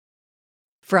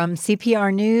From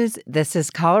CPR News, this is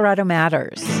Colorado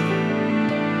Matters.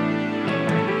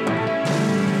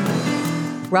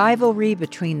 Rivalry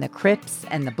between the Crips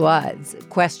and the Bloods,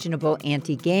 questionable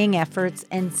anti-gang efforts,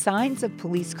 and signs of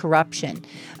police corruption.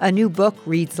 A new book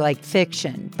reads like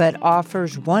fiction, but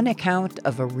offers one account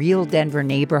of a real Denver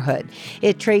neighborhood.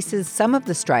 It traces some of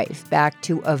the strife back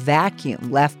to a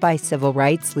vacuum left by civil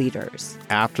rights leaders.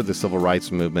 After the civil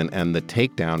rights movement and the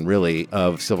takedown, really,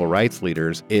 of civil rights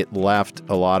leaders, it left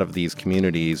a lot of these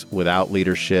communities without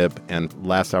leadership and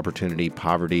less opportunity,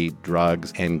 poverty,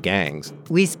 drugs, and gangs.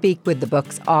 We speak with the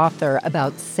book's author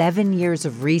about 7 years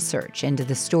of research into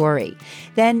the story.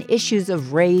 Then issues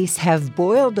of race have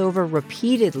boiled over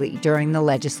repeatedly during the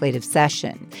legislative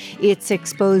session. It's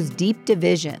exposed deep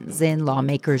divisions in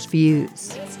lawmakers'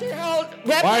 views.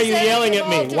 Why are you yelling at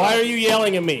me? Why are you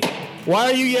yelling at me? Why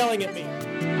are you yelling at me?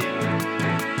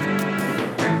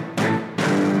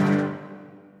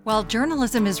 While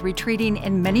journalism is retreating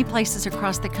in many places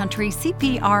across the country,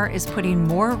 CPR is putting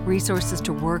more resources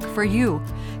to work for you.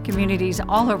 Communities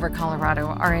all over Colorado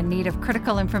are in need of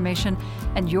critical information,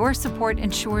 and your support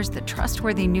ensures that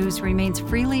trustworthy news remains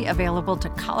freely available to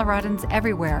Coloradans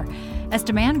everywhere. As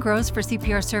demand grows for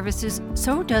CPR services,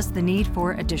 so does the need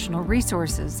for additional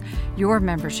resources. Your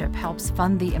membership helps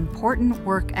fund the important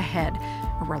work ahead.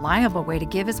 A reliable way to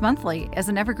give is monthly as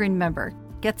an Evergreen member.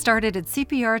 Get started at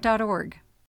CPR.org.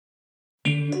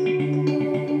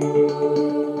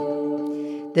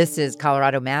 This is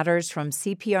Colorado Matters from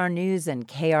CPR News and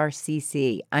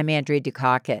KRCC. I'm Andrea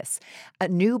Dukakis. A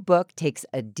new book takes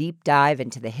a deep dive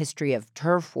into the history of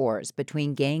turf wars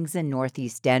between gangs in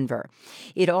Northeast Denver.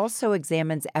 It also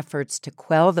examines efforts to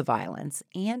quell the violence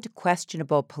and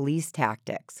questionable police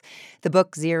tactics. The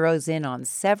book zeroes in on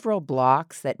several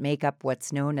blocks that make up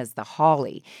what's known as the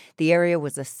Holly. The area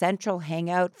was a central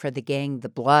hangout for the gang The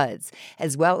Bloods,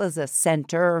 as well as a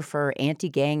center for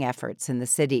anti-gang efforts in the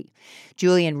city.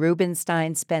 Julian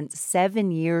Rubenstein spent 7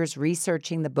 years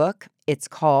researching the book. It's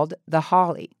called The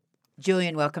Holly.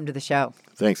 Julian, welcome to the show.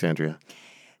 Thanks, Andrea.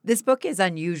 This book is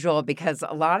unusual because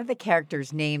a lot of the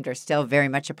characters named are still very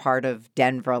much a part of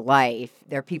Denver life.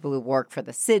 They're people who work for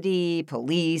the city,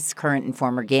 police, current and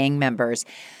former gang members.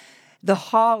 The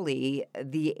Holly,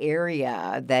 the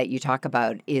area that you talk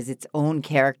about, is its own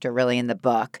character really in the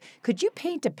book. Could you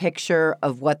paint a picture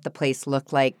of what the place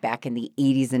looked like back in the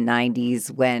 80s and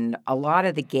 90s when a lot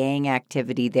of the gang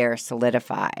activity there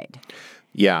solidified?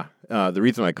 Yeah. The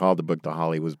reason I called the book The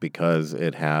Holly was because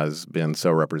it has been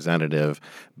so representative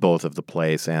both of the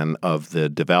place and of the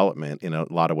development in a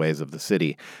lot of ways of the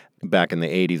city. Back in the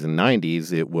 80s and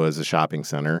 90s, it was a shopping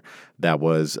center that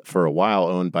was, for a while,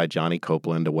 owned by Johnny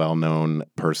Copeland, a well-known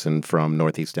person from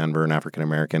Northeast Denver, an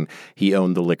African-American. He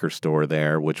owned the liquor store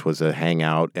there, which was a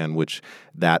hangout, and which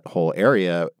that whole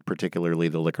area, particularly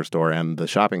the liquor store and the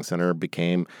shopping center,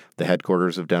 became the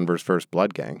headquarters of Denver's first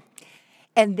blood gang.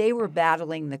 And they were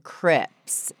battling the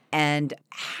Crips. And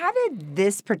how did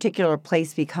this particular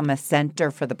place become a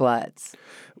center for the Bloods?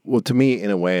 Well, to me,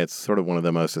 in a way, it's sort of one of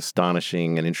the most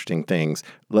astonishing and interesting things.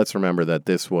 Let's remember that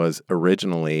this was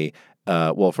originally,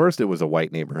 first it was a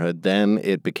white neighborhood, then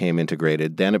it became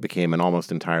integrated, then it became an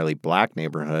almost entirely black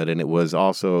neighborhood, and it was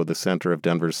also the center of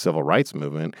Denver's civil rights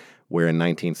movement, where in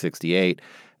 1968,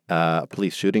 a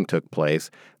police shooting took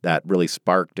place that really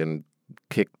sparked and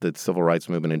kicked the civil rights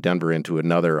movement in Denver into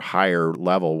another higher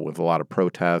level with a lot of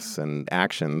protests and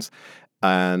actions.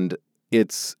 And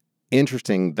it's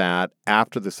interesting that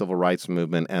after the civil rights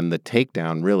movement and the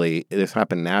takedown, really, this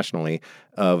happened nationally,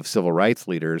 of civil rights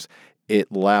leaders, it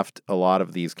left a lot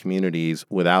of these communities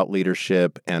without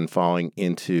leadership and falling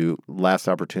into less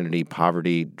opportunity,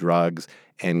 poverty, drugs,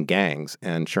 and gangs.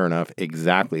 And sure enough,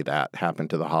 exactly that happened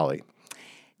to the Holly.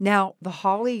 Now, the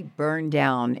Holly burned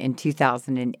down in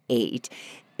 2008.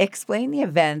 Explain the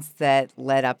events that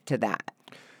led up to that.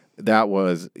 That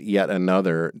was yet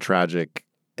another tragic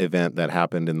event that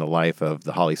happened in the life of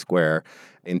the Holly Square.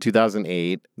 In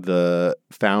 2008, the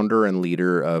founder and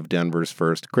leader of Denver's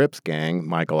first Crips gang,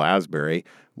 Michael Asbury,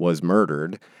 was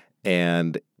murdered.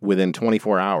 And within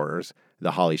 24 hours,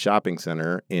 the Holly Shopping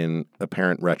Center, in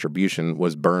apparent retribution,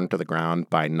 was burned to the ground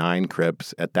by 9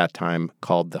 Crips, at that time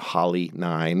called the Holly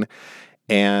Nine.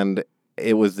 And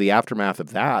it was the aftermath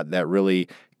of that really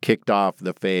kicked off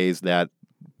the phase that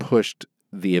pushed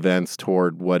the events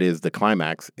toward what is the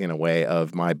climax, in a way,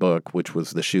 of my book, which was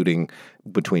the shooting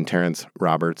between Terrence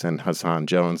Roberts and Hassan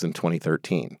Jones in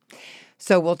 2013.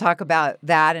 So we'll talk about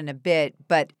that in a bit,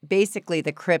 but basically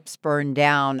the Crips burned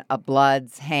down a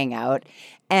Bloods hangout.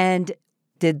 And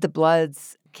did the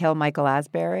Bloods kill Michael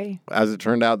Asbury? As it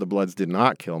turned out, the Bloods did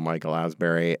not kill Michael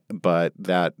Asbury, but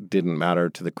that didn't matter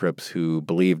to the Crips who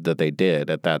believed that they did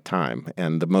at that time.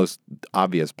 And the most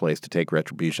obvious place to take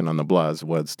retribution on the Bloods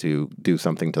was to do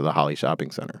something to the Holly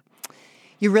Shopping Center.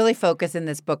 You really focus in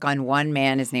this book on one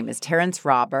man. His name is Terrence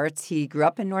Roberts. He grew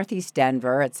up in Northeast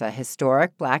Denver. It's a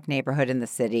historic Black neighborhood in the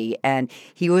city, and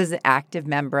he was an active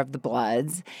member of the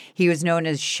Bloods. He was known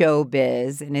as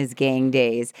Showbiz in his gang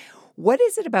days. What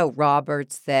is it about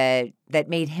Roberts that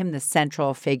made him the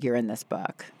central figure in this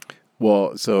book?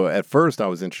 Well, so at first I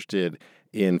was interested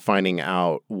in finding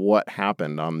out what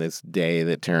happened on this day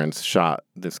that Terrence shot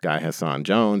this guy Hassan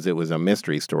Jones. It was a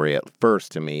mystery story at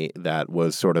first to me that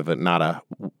was sort of not a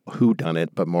whodunit,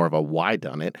 but more of a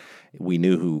why-done-it. We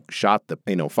knew who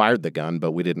fired the gun,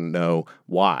 but we didn't know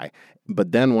why.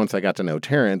 But then once I got to know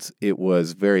Terrence, it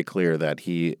was very clear that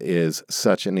he is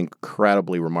such an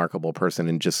incredibly remarkable person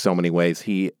in just so many ways.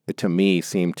 He, to me,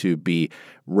 seemed to be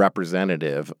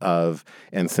representative of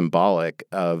and symbolic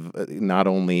of not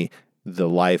only the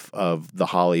life of the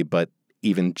Holly, but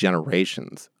even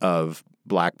generations of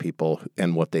Black people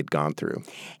and what they'd gone through.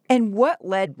 And what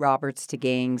led Roberts to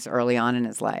gangs early on in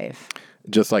his life?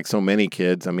 Just like so many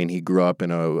kids, I mean, he grew up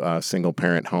in a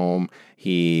single-parent home.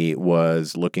 He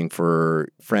was looking for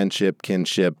friendship,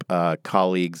 kinship,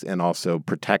 colleagues, and also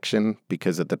protection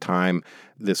because at the time,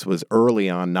 this was early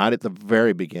on, not at the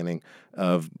very beginning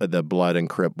of the Blood and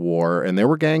Crip War. And there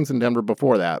were gangs in Denver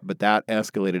before that, but that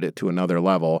escalated it to another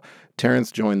level.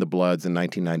 Terrence joined the Bloods in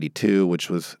 1992, which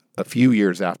was a few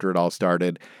years after it all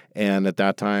started. And at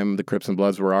that time, the Crips and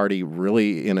Bloods were already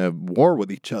really in a war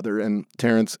with each other. And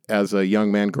Terrence, as a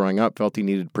young man growing up, felt he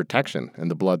needed protection, and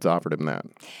the Bloods offered him that.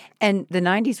 And the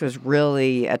 90s was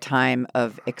really a time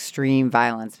of extreme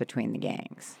violence between the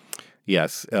gangs.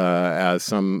 Yes, as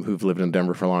some who've lived in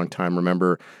Denver for a long time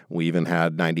remember, we even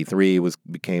had 93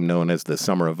 became known as the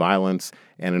Summer of Violence.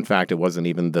 And in fact, it wasn't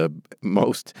even the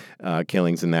most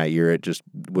killings in that year. It just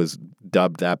was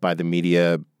dubbed that by the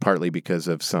media, partly because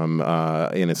of some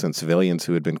innocent civilians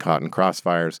who had been caught in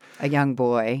crossfires. A young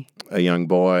boy,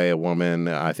 a woman.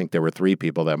 I think there were 3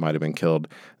 people that might have been killed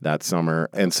that summer.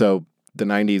 And so the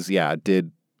 90s,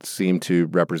 did seem to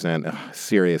represent a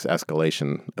serious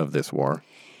escalation of this war.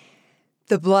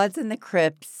 The Bloods and the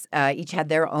Crips each had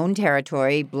their own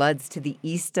territory. Bloods to the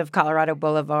east of Colorado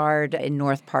Boulevard in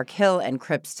North Park Hill and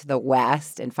Crips to the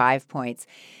west in Five Points.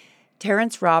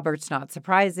 Terrence Roberts, not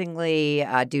surprisingly,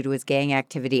 due to his gang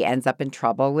activity, ends up in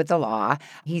trouble with the law.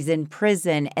 He's in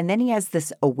prison, and then he has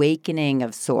this awakening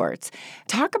of sorts.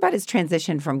 Talk about his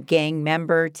transition from gang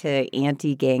member to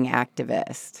anti-gang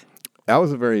activist. That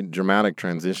was a very dramatic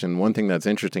transition. One thing that's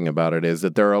interesting about it is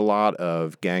that there are a lot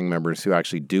of gang members who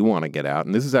actually do want to get out.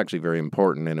 And this is actually very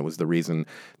important. And it was the reason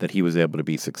that he was able to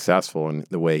be successful in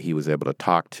the way he was able to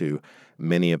talk to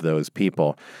many of those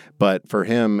people. But for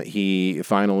him, he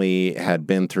finally had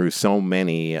been through so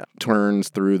many turns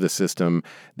through the system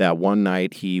that one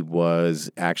night he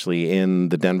was actually in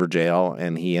the Denver jail,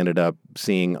 and he ended up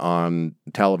seeing on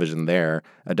television there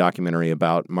a documentary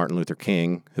about Martin Luther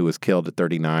King, who was killed at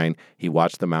 39. He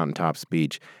watched the mountaintop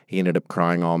speech. He ended up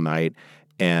crying all night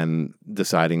and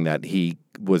deciding that he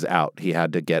was out. He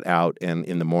had to get out. And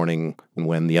in the morning,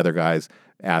 when the other guys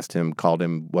called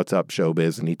him, "What's up,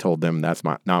 Showbiz?" And he told them, "That's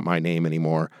not my name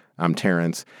anymore. I'm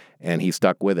Terrence." And he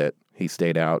stuck with it. He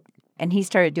stayed out. And he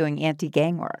started doing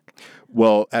anti-gang work.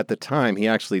 Well, at the time,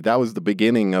 that was the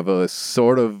beginning of a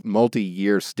sort of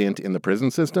multi-year stint in the prison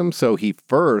system. So he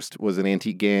first was an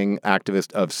anti-gang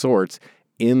activist of sorts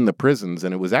in the prisons.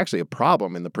 And it was actually a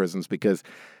problem in the prisons because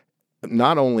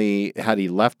not only had he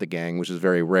left the gang, which is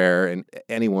very rare, and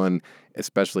anyone,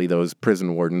 especially those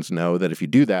prison wardens, know that if you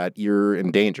do that, you're in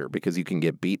danger because you can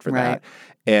get beat for that.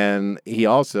 And he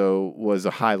also was a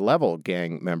high-level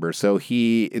gang member, so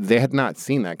they had not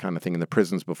seen that kind of thing in the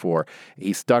prisons before.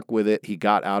 He stuck with it. He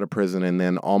got out of prison and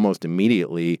then almost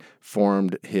immediately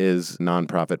formed his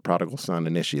nonprofit Prodigal Son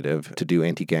Initiative to do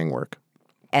anti-gang work.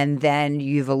 And then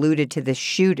you've alluded to the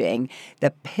shooting.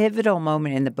 The pivotal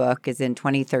moment in the book is in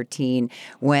 2013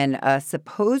 when a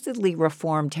supposedly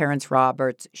reformed Terrence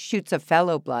Roberts shoots a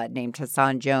fellow Blood named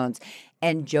Hassan Jones,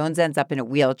 and Jones ends up in a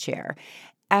wheelchair.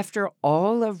 After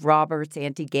all of Roberts'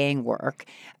 anti-gang work,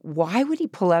 why would he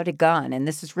pull out a gun? And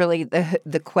this is really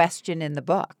the question in the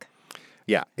book.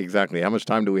 Yeah, exactly. How much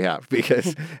time do we have?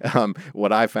 Because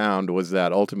what I found was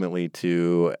that ultimately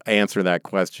to answer that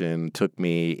question took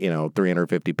me,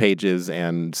 350 pages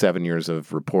and 7 years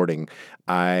of reporting.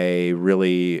 I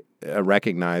really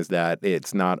recognize that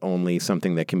it's not only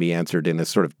something that can be answered in a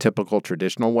sort of typical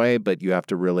traditional way, but you have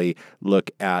to really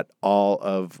look at all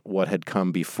of what had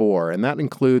come before. And that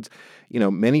includes,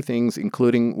 many things,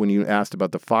 including when you asked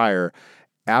about the fire.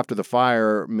 After the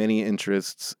fire, many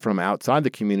interests from outside the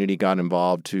community got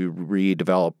involved to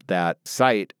redevelop that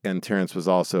site, and Terrence was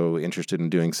also interested in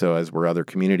doing so, as were other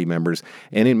community members.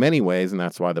 And in many ways, and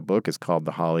that's why the book is called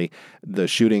The Holly, the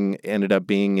shooting ended up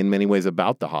being in many ways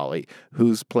about the Holly.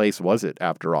 Whose place was it,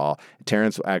 after all?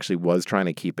 Terrence actually was trying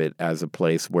to keep it as a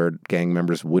place where gang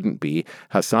members wouldn't be.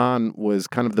 Hassan was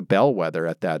kind of the bellwether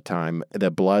at that time. The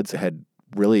Bloods had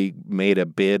really made a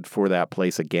bid for that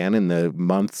place again in the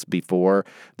months before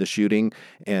the shooting,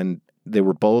 and they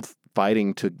were both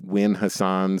fighting to win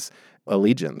Hassan's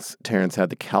allegiance. Terrence had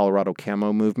the Colorado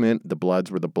Camo movement, the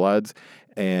Bloods were the Bloods,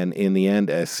 and in the end,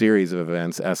 a series of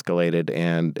events escalated,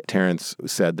 and Terrence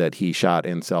said that he shot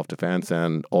in self-defense,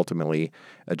 and ultimately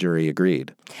a jury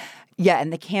agreed. Yeah,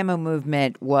 and the Camo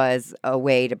movement was a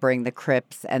way to bring the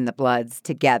Crips and the Bloods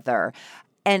together.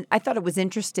 And I thought it was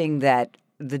interesting that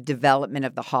the development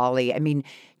of the Holly. I mean,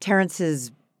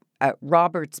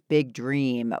 Robert's big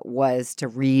dream was to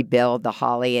rebuild the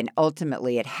Holly, and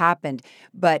ultimately it happened.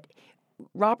 But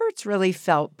Roberts really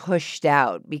felt pushed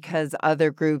out because other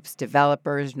groups,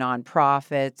 developers,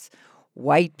 nonprofits,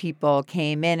 white people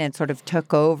came in and sort of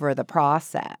took over the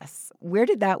process. Where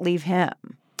did that leave him?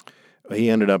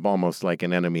 He ended up almost like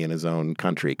an enemy in his own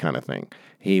country kind of thing.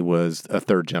 He was a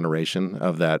third generation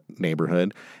of that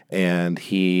neighborhood, and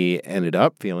he ended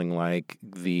up feeling like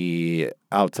the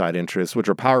outside interests, which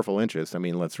are powerful interests. I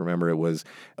mean, let's remember it was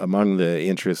among the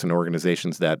interests and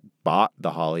organizations that bought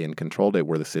the Holly and controlled it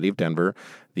were the City of Denver,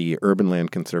 the Urban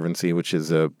Land Conservancy, which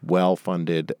is a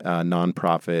well-funded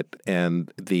nonprofit,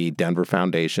 and the Denver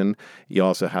Foundation. You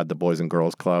also had the Boys and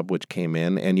Girls Club, which came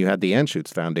in, and you had the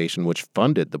Anschutz Foundation, which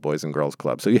funded the Boys and Girls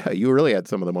Club. So yeah, you really had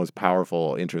some of the most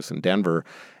powerful interests in Denver.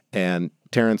 And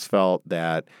Terrence felt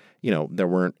that, there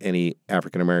weren't any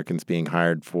African Americans being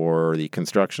hired for the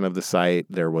construction of the site.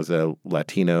 There was a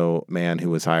Latino man who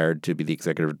was hired to be the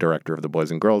executive director of the Boys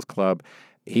and Girls Club.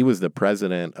 He was the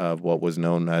president of what was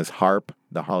known as HARP,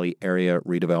 the Holly Area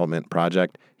Redevelopment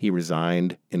Project. He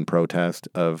resigned in protest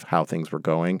of how things were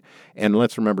going. And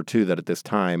let's remember, too, that at this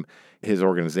time, his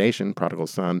organization, Prodigal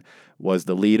Son, was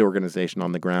the lead organization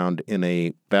on the ground in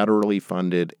a federally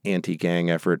funded anti-gang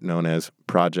effort known as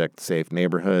Project Safe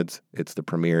Neighborhoods. It's the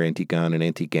premier anti-gun and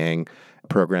anti-gang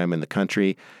program in the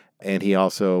country. And he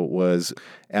also was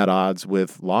at odds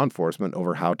with law enforcement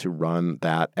over how to run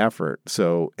that effort.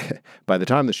 So by the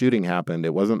time the shooting happened,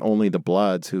 it wasn't only the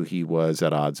Bloods who he was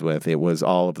at odds with. It was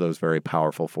all of those very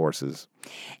powerful forces.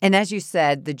 And as you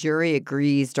said, the jury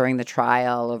agrees during the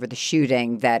trial over the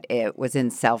shooting that it was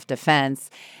in self-defense.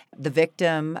 The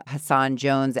victim, Hassan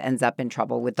Jones, ends up in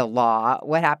trouble with the law.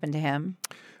 What happened to him?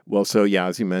 Well, so yeah,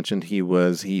 as you mentioned,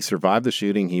 he survived the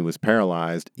shooting. He was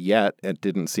paralyzed, yet it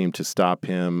didn't seem to stop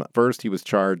him. First, he was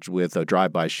charged with a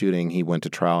drive-by shooting. He went to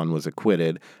trial and was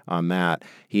acquitted on that.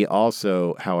 He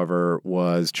also, however,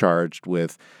 was charged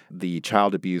with the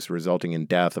child abuse resulting in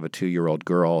death of a 2-year-old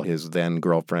girl, his then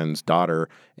girlfriend's daughter,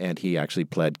 and he actually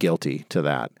pled guilty to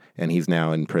that. And he's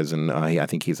now in prison. I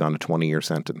think he's on a 20-year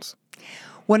sentence.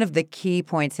 One of the key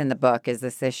points in the book is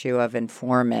this issue of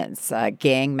informants,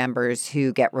 gang members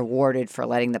who get rewarded for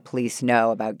letting the police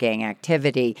know about gang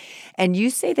activity. And you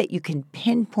say that you can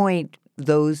pinpoint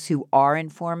those who are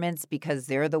informants because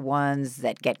they're the ones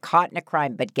that get caught in a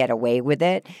crime but get away with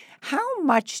it. How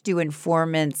much do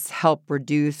informants help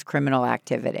reduce criminal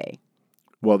activity?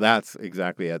 Well, that's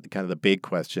exactly kind of the big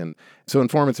question. So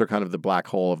informants are kind of the black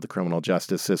hole of the criminal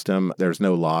justice system. There's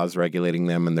no laws regulating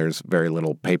them, and there's very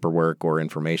little paperwork or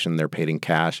information. They're paid in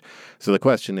cash. So the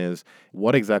question is,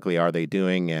 what exactly are they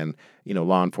doing? And,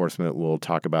 law enforcement will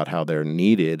talk about how they're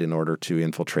needed in order to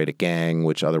infiltrate a gang,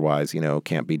 which otherwise,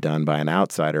 can't be done by an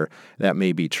outsider. That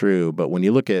may be true. But when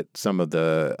you look at some of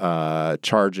the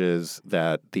charges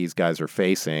that these guys are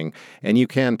facing, and you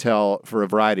can tell for a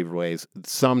variety of ways,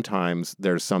 sometimes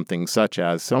there's something such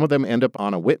as some of them end up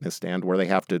on a witness stand where they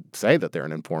have to say that they're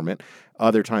an informant.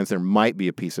 Other times there might be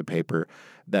a piece of paper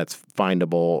that's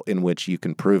findable in which you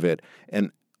can prove it.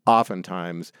 And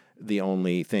oftentimes the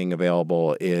only thing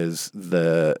available is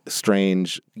the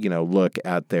strange, look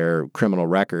at their criminal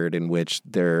record in which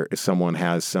someone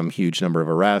has some huge number of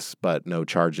arrests but no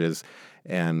charges.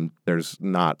 And there's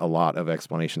not a lot of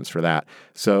explanations for that.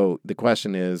 So the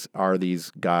question is, are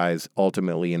these guys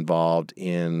ultimately involved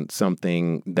in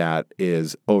something that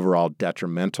is overall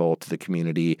detrimental to the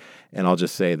community? And I'll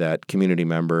just say that community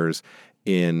members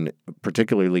in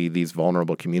particularly these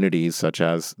vulnerable communities, such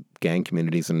as gang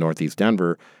communities in Northeast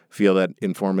Denver, feel that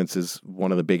informants is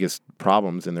one of the biggest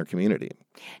problems in their community.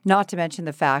 Not to mention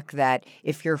the fact that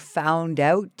if you're found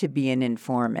out to be an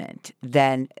informant,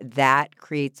 then that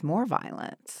creates more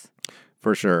violence.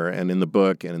 For sure. And in the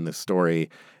book and in the story,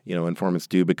 informants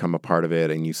do become a part of it.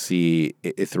 And you see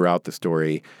it throughout the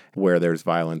story where there's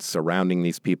violence surrounding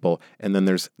these people. And then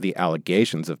there's the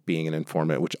allegations of being an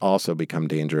informant, which also become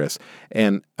dangerous.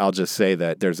 And I'll just say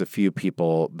that there's a few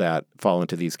people that fall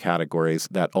into these categories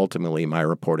that ultimately my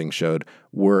reporting showed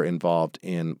were involved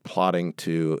in plotting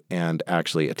to and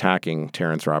actually attacking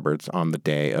Terrence Roberts on the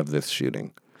day of this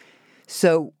shooting.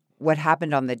 So what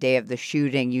happened on the day of the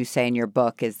shooting, you say in your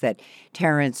book, is that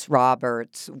Terrence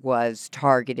Roberts was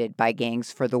targeted by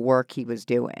gangs for the work he was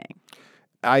doing.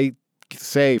 I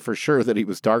say for sure that he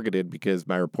was targeted because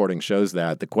my reporting shows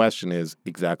that. The question is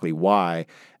exactly why,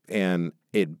 and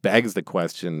it begs the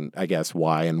question, I guess,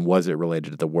 why, and was it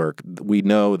related to the work? We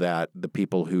know that the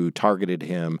people who targeted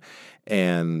him,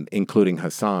 and including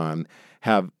Hassan,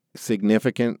 have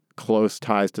significant close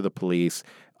ties to the police.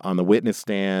 On the witness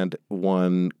stand,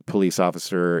 one police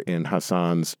officer in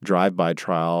Hassan's drive-by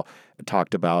trial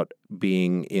talked about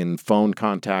being in phone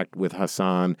contact with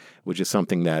Hassan, which is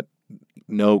something that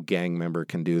no gang member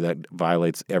can do. That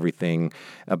violates everything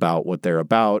about what they're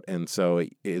about. And so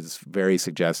it is very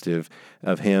suggestive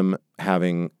of him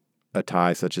having a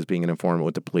tie, such as being an informant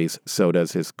with the police. So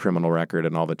does his criminal record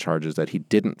and all the charges that he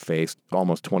didn't face,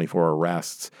 almost 24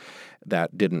 arrests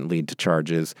that didn't lead to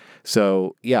charges.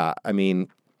 So, yeah,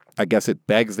 I guess it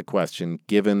begs the question,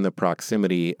 given the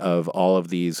proximity of all of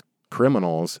these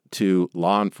criminals to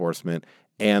law enforcement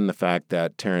and the fact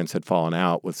that Terrence had fallen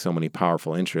out with so many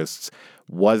powerful interests,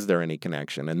 was there any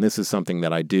connection? And this is something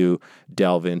that I do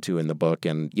delve into in the book.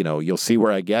 And, you'll see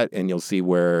where I get and you'll see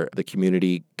where the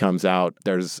community comes out.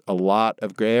 There's a lot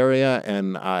of gray area,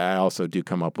 and I also do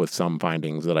come up with some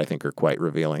findings that I think are quite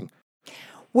revealing.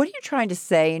 What are you trying to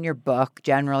say in your book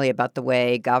generally about the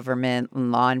way government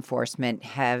and law enforcement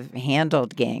have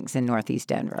handled gangs in Northeast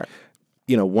Denver?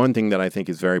 One thing that I think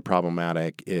is very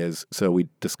problematic is, so we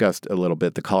discussed a little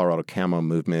bit the Colorado Camo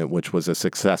movement, which was a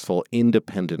successful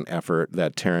independent effort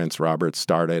that Terrence Roberts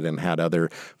started and had other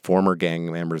former gang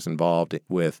members involved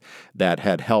with that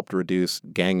had helped reduce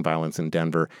gang violence in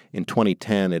Denver. In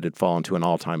 2010, it had fallen to an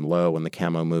all-time low when the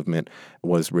Camo movement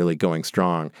was really going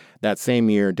strong. That same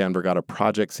year, Denver got a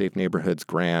Project Safe Neighborhoods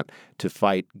grant to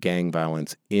fight gang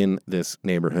violence in this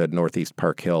neighborhood, Northeast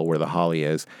Park Hill, where the Holly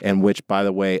is, and which, by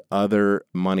the way, other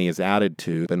money is added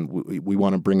to, and we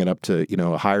want to bring it up to,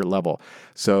 a higher level.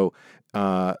 So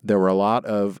there were a lot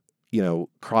of,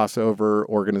 crossover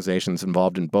organizations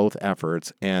involved in both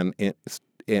efforts, and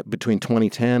between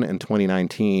 2010 and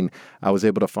 2019, I was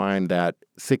able to find that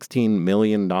 $16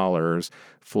 million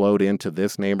flowed into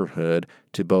this neighborhood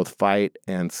to both fight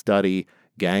and study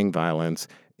gang violence.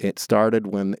 It started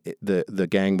when the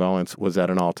gang violence was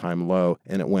at an all-time low,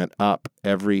 and it went up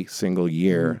every single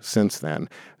year since then.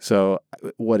 So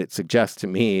what it suggests to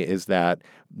me is that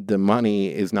the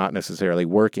money is not necessarily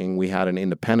working. We had an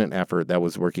independent effort that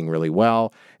was working really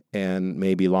well, and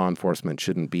maybe law enforcement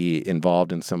shouldn't be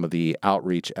involved in some of the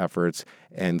outreach efforts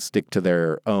and stick to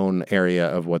their own area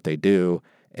of what they do.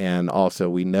 And also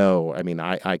we know,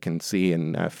 I can see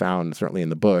and I found certainly in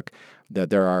the book that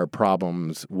there are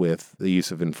problems with the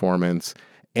use of informants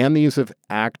and the use of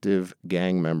active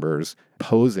gang members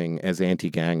posing as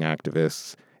anti-gang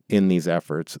activists in these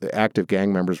efforts. The active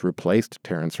gang members replaced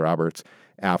Terrence Roberts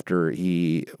after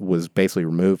he was basically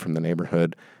removed from the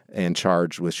neighborhood and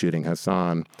charged with shooting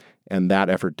Hassan, and that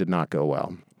effort did not go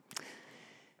well.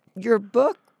 Your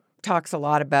book talks a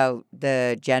lot about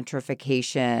the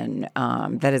gentrification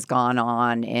that has gone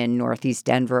on in Northeast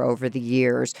Denver over the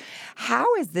years. How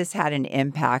has this had an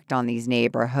impact on these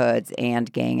neighborhoods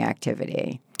and gang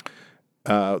activity?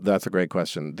 That's a great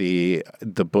question. The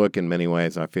book, in many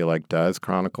ways, I feel like does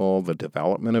chronicle the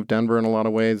development of Denver in a lot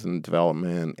of ways, and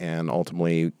development and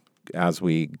ultimately, as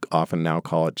we often now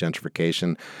call it,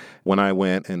 gentrification. When I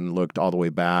went and looked all the way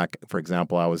back, for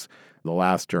example, I was the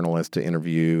last journalist to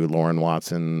interview Lauren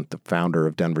Watson, the founder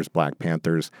of Denver's Black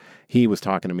Panthers. He was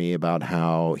talking to me about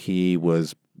how he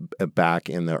was back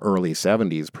in the early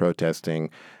 70s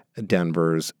protesting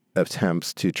Denver's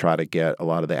attempts to try to get a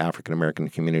lot of the African-American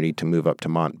community to move up to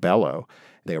Montbello.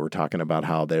 They were talking about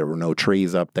how there were no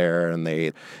trees up there, and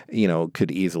they,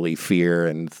 could easily fear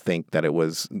and think that it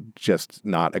was just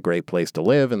not a great place to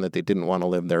live and that they didn't want to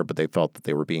live there, but they felt that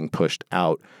they were being pushed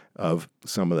out of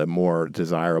some of the more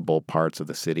desirable parts of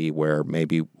the city where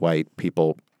maybe white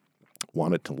people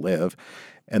wanted to live.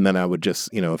 And then I would just,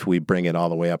 if we bring it all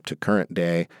the way up to current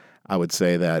day, I would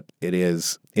say that it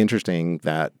is interesting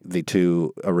that the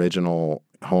two original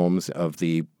homes of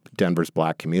the Denver's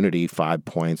Black community, 5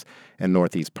 Points and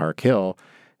Northeast Park Hill,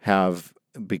 have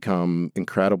become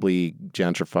incredibly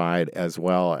gentrified, as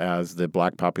well as the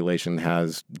Black population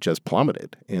has just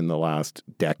plummeted in the last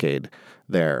decade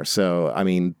there. So, I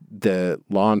mean, the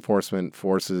law enforcement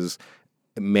forces,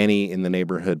 many in the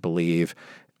neighborhood believe,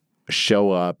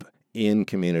 show up in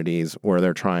communities where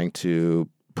they're trying to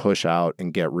push out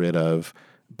and get rid of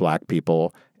Black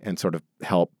people and sort of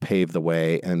help pave the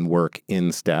way and work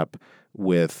in step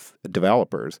with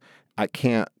developers. I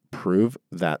can't prove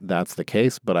that that's the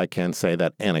case, but I can say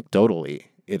that anecdotally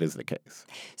it is the case.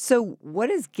 So what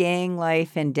does gang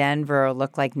life in Denver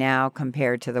look like now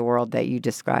compared to the world that you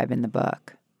describe in the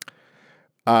book?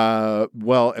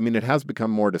 Well, I mean, it has become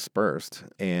more dispersed,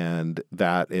 and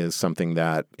that is something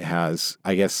that has,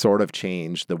 I guess, sort of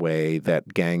changed the way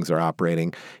that gangs are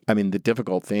operating. I mean, the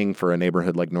difficult thing for a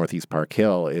neighborhood like Northeast Park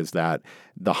Hill is that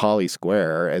the Holly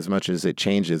Square, as much as it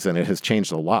changes, and it has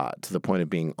changed a lot to the point of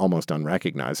being almost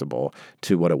unrecognizable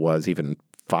to what it was even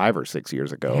 5 or 6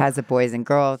 years ago. It has a Boys and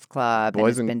Girls Club and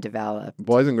it's been developed.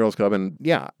 Boys and Girls Club. And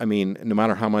yeah, I mean, no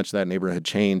matter how much that neighborhood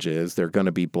changes, there are going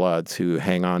to be Bloods who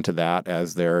hang on to that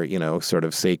as their, sort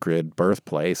of sacred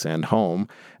birthplace and home.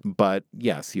 But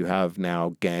yes, you have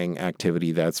now gang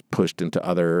activity that's pushed into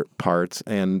other parts,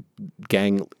 and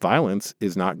gang violence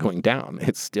is not going down.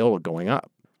 It's still going up.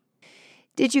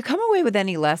 Did you come away with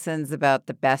any lessons about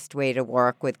the best way to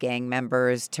work with gang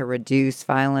members to reduce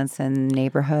violence in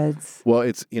neighborhoods? Well,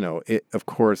 it's, of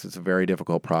course, it's a very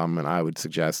difficult problem, and I would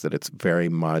suggest that it's very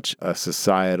much a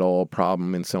societal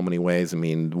problem in so many ways. I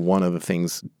mean, one of the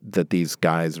things that these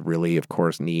guys really, of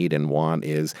course, need and want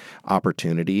is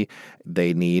opportunity.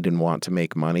 They need and want to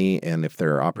make money, and if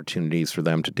there are opportunities for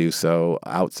them to do so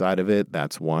outside of it,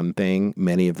 that's one thing.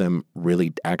 Many of them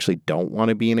really actually don't want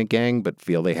to be in a gang, but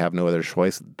feel they have no other choice.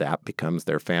 That becomes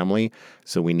their family.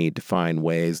 So we need to find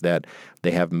ways that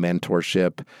they have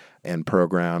mentorship and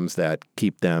programs that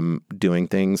keep them doing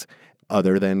things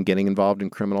other than getting involved in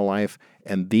criminal life.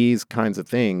 And these kinds of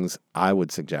things, I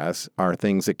would suggest, are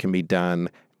things that can be done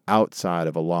outside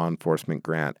of a law enforcement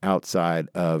grant, outside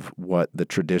of what the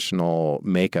traditional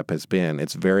makeup has been.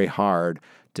 It's very hard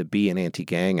to be an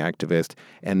anti-gang activist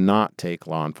and not take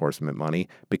law enforcement money,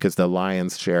 because the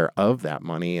lion's share of that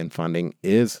money and funding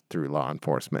is through law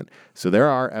enforcement. So there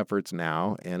are efforts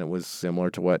now, and it was similar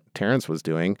to what Terrence was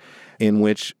doing, in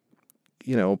which,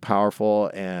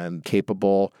 powerful and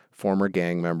capable former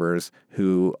gang members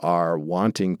who are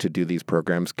wanting to do these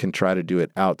programs can try to do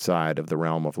it outside of the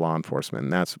realm of law enforcement.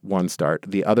 And that's one start.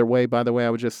 The other way, by the way, I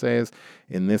would just say is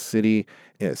in this city,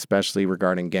 especially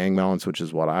regarding gang violence, which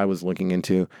is what I was looking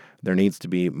into, there needs to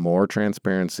be more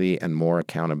transparency and more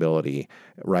accountability.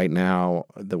 Right now,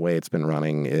 the way it's been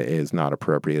running is not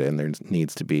appropriate, and there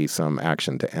needs to be some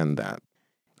action to end that.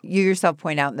 You yourself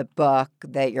point out in the book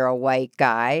that you're a white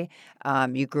guy.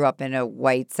 You grew up in a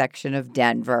white section of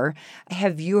Denver.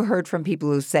 Have you heard from people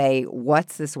who say,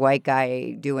 what's this white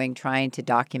guy doing trying to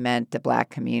document the Black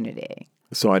community?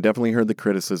 So I definitely heard the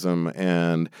criticism.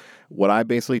 And what I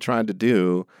basically tried to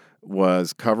do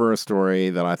was cover a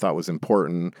story that I thought was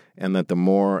important, and that the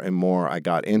more and more I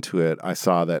got into it, I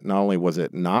saw that not only was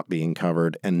it not being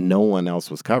covered and no one else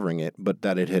was covering it, but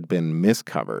that it had been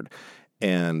miscovered.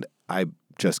 And I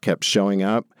just kept showing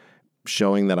up,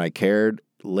 showing that I cared,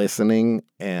 listening,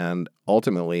 and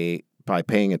ultimately, by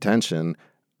paying attention,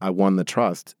 I won the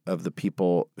trust of the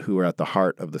people who are at the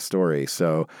heart of the story.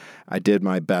 So I did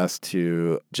my best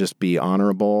to just be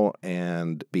honorable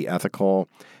and be ethical.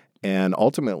 And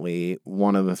ultimately,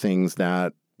 one of the things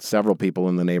that several people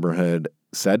in the neighborhood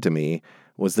said to me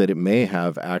was that it may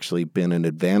have actually been an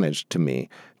advantage to me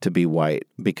to be white,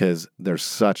 because there's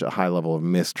such a high level of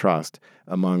mistrust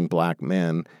among Black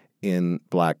men in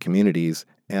Black communities.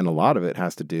 And a lot of it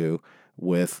has to do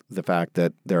with the fact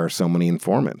that there are so many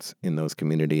informants in those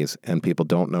communities and people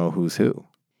don't know who's who.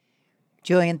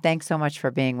 Julian, thanks so much for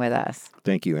being with us.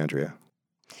 Thank you, Andrea.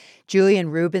 Julian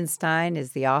Rubenstein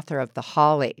is the author of The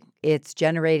Holly. It's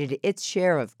generated its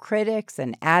share of critics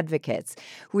and advocates.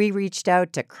 We reached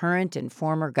out to current and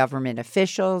former government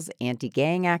officials,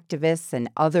 anti-gang activists, and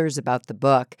others about the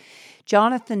book.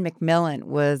 Jonathan McMillan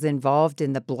was involved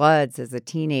in the Bloods as a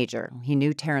teenager. He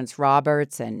knew Terrence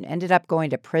Roberts and ended up going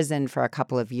to prison for a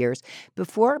couple of years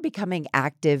before becoming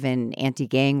active in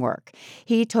anti-gang work.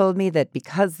 He told me that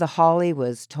because The Holly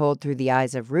was told through the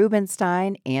eyes of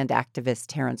Rubenstein and activist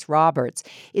Terrence Roberts,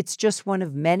 it's just one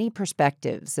of many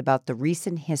perspectives about the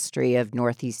recent history of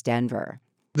Northeast Denver.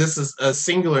 This is a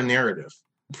singular narrative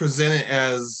presented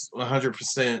as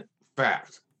 100%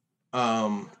 fact.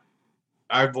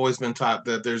 I've always been taught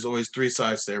that there's always three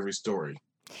sides to every story.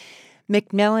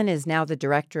 McMillan is now the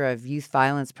director of youth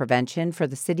violence prevention for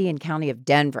the city and county of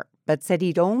Denver, but said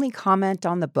he'd only comment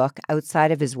on the book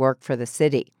outside of his work for the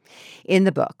city. In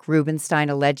the book, Rubenstein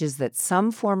alleges that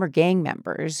some former gang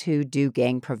members who do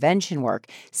gang prevention work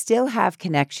still have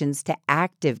connections to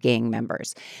active gang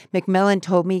members. McMillan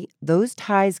told me those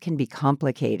ties can be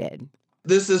complicated.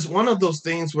 This is one of those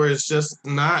things where it's just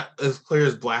not as clear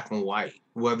as black and white,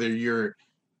 whether you're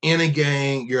in a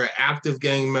gang, you're an active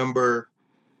gang member,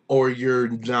 or you're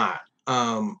not.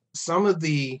 Some of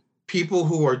the people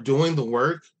who are doing the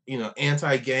work,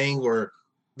 anti-gang, or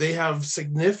they have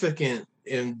significant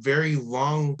and very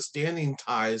long-standing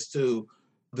ties to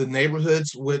the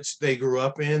neighborhoods which they grew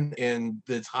up in and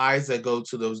the ties that go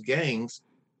to those gangs.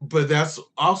 But that's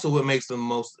also what makes them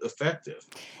most effective.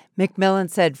 McMillan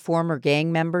said former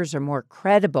gang members are more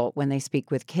credible when they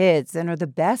speak with kids and are the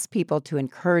best people to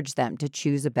encourage them to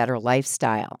choose a better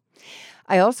lifestyle.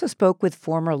 I also spoke with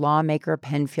former lawmaker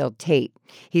Penfield Tate.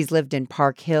 He's lived in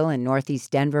Park Hill in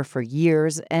northeast Denver for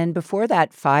years, and before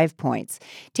that, 5 Points.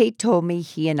 Tate told me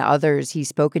he and others he's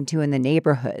spoken to in the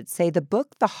neighborhood say the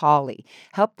book The Holly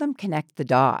helped them connect the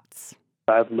dots.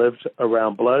 I've lived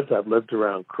around Bloods. I've lived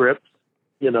around Crips.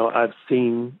 I've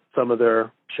seen some of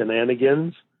their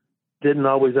shenanigans. Didn't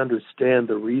always understand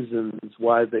the reasons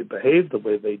why they behaved the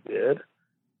way they did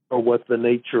or what the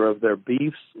nature of their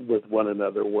beefs with one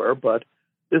another were, but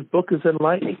this book is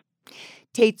enlightening.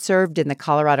 Tate served in the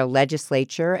Colorado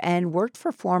legislature and worked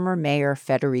for former Mayor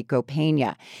Federico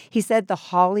Pena. He said The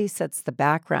Holly sets the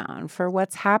background for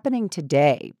what's happening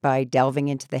today by delving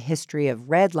into the history of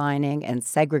redlining and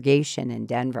segregation in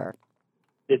Denver.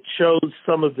 It shows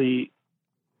some of the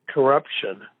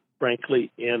corruption,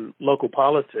 frankly, in local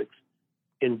politics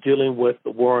in dealing with the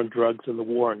war on drugs and the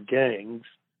war on gangs,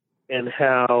 and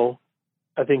how,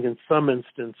 I think in some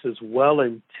instances,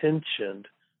 well-intentioned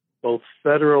both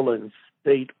federal and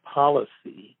state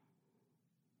policy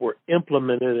were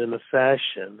implemented in a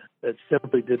fashion that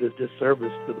simply did a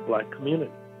disservice to the Black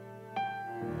community.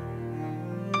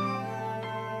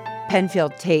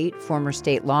 Penfield Tate, former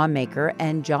state lawmaker,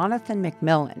 and Jonathan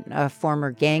McMillan, a former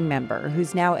gang member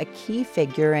who's now a key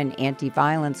figure in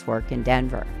anti-violence work in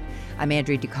Denver. I'm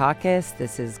Andrea Dukakis.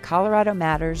 This is Colorado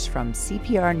Matters from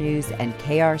CPR News and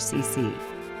KRCC.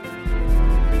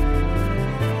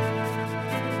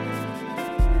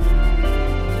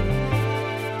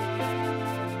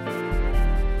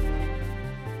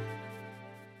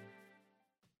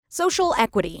 Social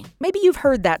equity. Maybe you've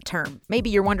heard that term. Maybe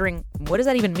you're wondering, what does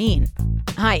that even mean?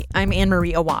 Hi, I'm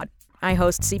Anne-Marie Awad. I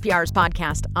host CPR's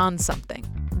podcast On Something.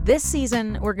 This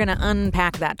season, we're going to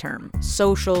unpack that term,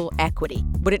 social equity,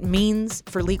 what it means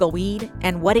for legal weed,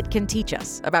 and what it can teach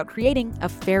us about creating a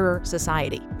fairer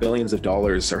society. Billions of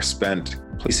dollars are spent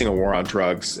policing a war on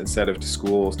drugs instead of to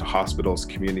schools, to hospitals,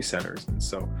 community centers. And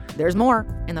so there's more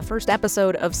in the first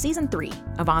episode of Season 3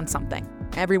 of On Something,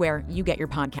 everywhere you get your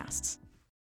podcasts.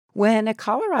 When a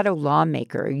Colorado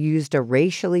lawmaker used a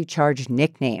racially charged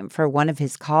nickname for one of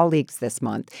his colleagues this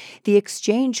month, the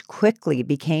exchange quickly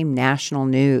became national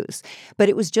news. But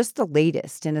it was just the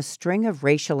latest in a string of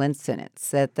racial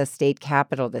incidents at the state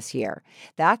capitol this year.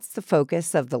 That's the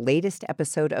focus of the latest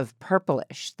episode of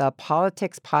Purplish, the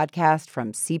politics podcast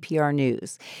from CPR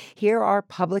News. Here are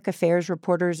public affairs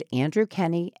reporters Andrew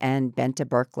Kenney and Bente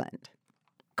Birkeland.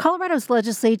 Colorado's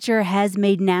legislature has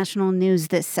made national news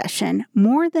this session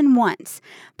more than once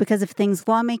because of things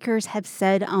lawmakers have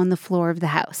said on the floor of the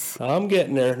House. I'm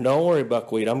getting there. Don't worry,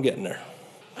 Buckwheat. I'm getting there.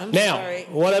 Now, sorry.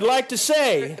 what I'd like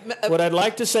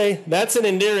to say, that's an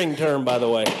endearing term, by the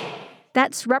way.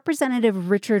 That's Representative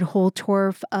Richard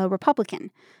Holtorf, a Republican,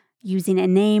 using a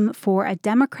name for a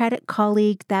Democratic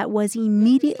colleague that was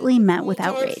immediately met with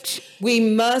outrage. We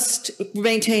must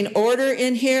maintain order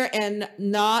in here and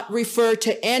not refer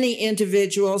to any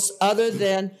individuals other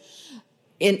than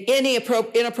in any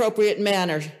inappropriate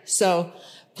manner. So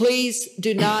please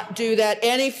do not do that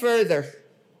any further.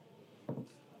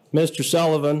 Mr.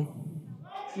 Sullivan.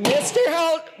 Mr.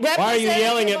 Holt, why are you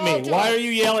yelling at me? Why are you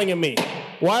yelling at me?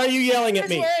 Why are you yelling at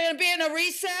me? We're going to be in a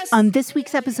recess. On this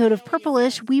week's episode of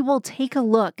Purplish, we will take a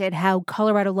look at how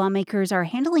Colorado lawmakers are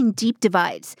handling deep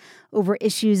divides over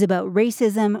issues about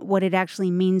racism, what it actually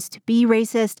means to be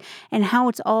racist, and how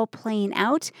it's all playing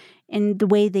out in the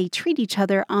way they treat each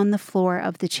other on the floor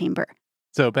of the chamber.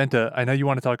 So, Bente, I know you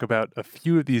want to talk about a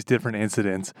few of these different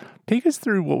incidents. Take us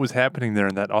through what was happening there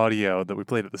in that audio that we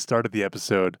played at the start of the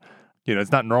episode.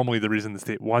 It's not normally the reason the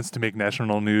state wants to make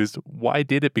national news. Why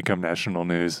did it become national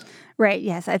news? Right,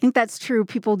 yes. I think that's true.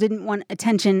 People didn't want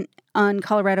attention on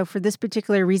Colorado for this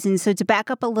particular reason. So to back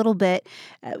up a little bit,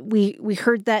 we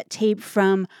heard that tape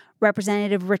from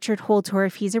Representative Richard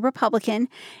Holtorf. He's a Republican,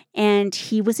 and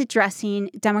he was addressing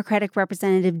Democratic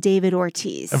Representative David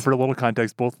Ortiz. And for a little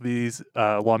context, both of these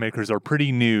lawmakers are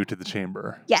pretty new to the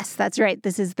chamber. Yes, that's right.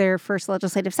 This is their first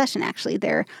legislative session, actually.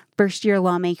 They're first-year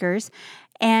lawmakers.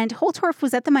 And Holtorf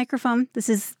was at the microphone. This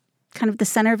is kind of the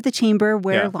center of the chamber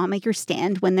where lawmakers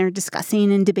stand when they're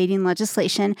discussing and debating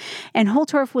legislation. And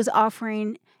Holtorf was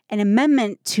offering an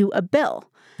amendment to a bill.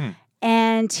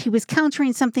 And he was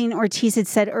countering something Ortiz had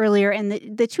said earlier, and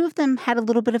the two of them had a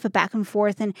little bit of a back and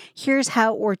forth, and here's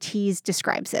how Ortiz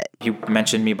describes it. He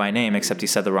mentioned me by name, except he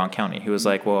said the wrong county. He was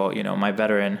like, well, my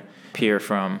veteran peer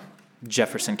from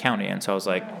Jefferson County. And so I was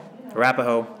like,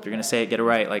 Arapahoe, if you're going to say it, get it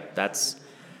right. Like, that's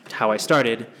how I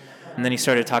started. And then he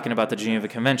started talking about the Geneva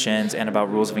Conventions and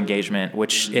about rules of engagement,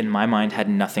 which in my mind had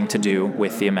nothing to do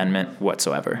with the amendment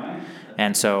whatsoever.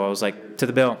 And so I was like, to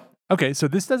the bill. Okay, so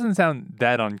this doesn't sound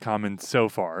that uncommon so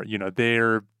far.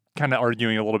 They're kind of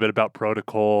arguing a little bit about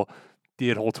protocol.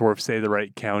 Did Holtorf say the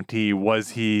right county? Was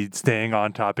he staying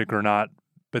on topic or not?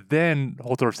 But then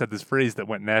Holtorf said this phrase that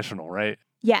went national, right?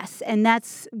 Yes, and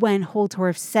that's when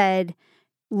Holtorf said,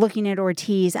 looking at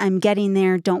Ortiz, I'm getting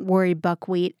there. Don't worry,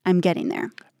 buckwheat. I'm getting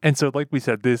there. And so, like we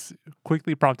said, this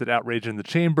quickly prompted outrage in the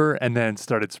chamber and then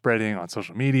started spreading on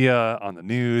social media, on the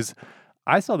news.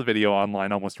 I saw the video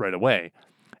online almost right away.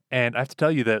 And I have to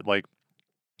tell you that,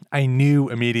 I knew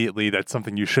immediately that's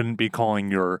something you shouldn't be calling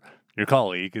your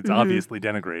colleague. It's obviously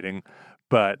denigrating.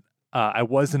 But I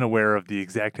wasn't aware of the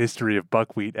exact history of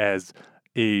buckwheat as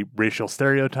a racial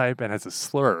stereotype and as a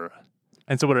slur.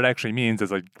 And so what it actually means,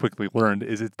 as I quickly learned,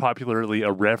 is it's popularly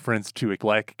a reference to a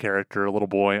black character, a little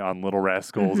boy on Little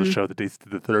Rascals, a show that dates to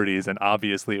the 30s. And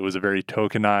obviously it was a very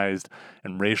tokenized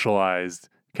and racialized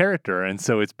character. And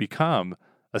so it's become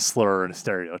a slur and a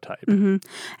stereotype. And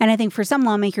I think for some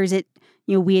lawmakers,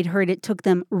 we had heard it took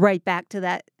them right back to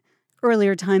that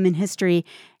earlier time in history.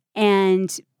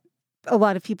 And a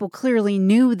lot of people clearly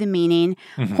knew the meaning.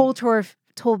 Holtorf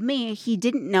told me he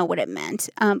didn't know what it meant.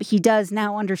 He does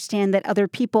now understand that other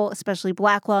people, especially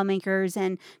black lawmakers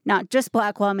and not just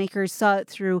black lawmakers, saw it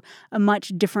through a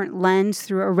much different lens,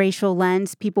 through a racial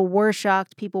lens. People were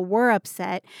shocked. People were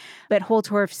upset. But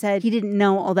Holtorf said he didn't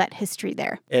know all that history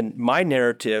there. And my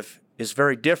narrative is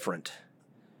very different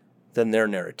than their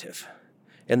narrative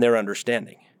and their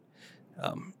understanding.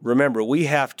 Remember, we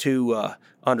have to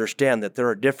understand that there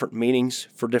are different meanings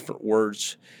for different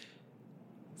words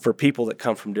for people that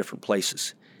come from different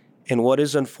places. And what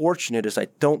is unfortunate is I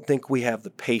don't think we have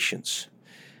the patience,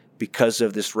 because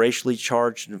of this racially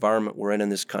charged environment we're in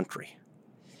this country,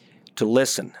 to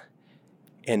listen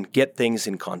and get things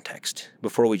in context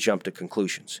before we jump to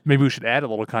conclusions. Maybe we should add a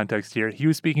little context here. He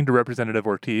was speaking to Representative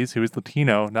Ortiz, who is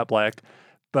Latino, not black,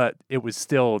 but it was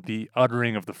still the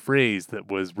uttering of the phrase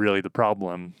that was really the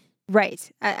problem.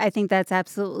 Right. I think that's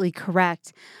absolutely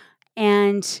correct.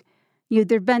 And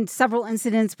there have been several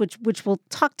incidents which we'll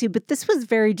talk to, but this was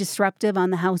very disruptive on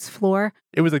the House floor.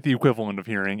 It was like the equivalent of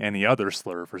hearing any other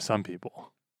slur for some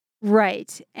people.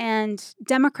 Right. And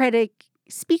Democratic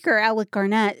Speaker Alec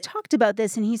Garnett talked about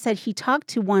this, and he said he talked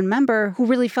to one member who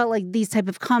really felt like these type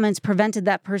of comments prevented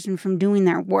that person from doing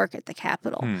their work at the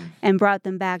Capitol and brought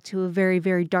them back to a very,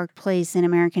 very dark place in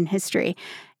American history.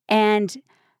 And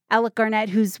Alec Garnett,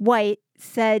 who's white,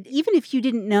 said even if you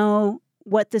didn't know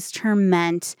what this term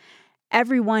meant,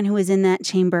 everyone who is in that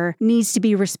chamber needs to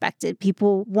be respected.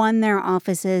 People won their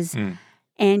offices,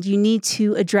 and you need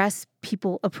to address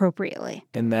people appropriately.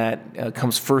 And that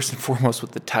comes first and foremost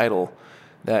with the title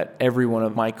that every one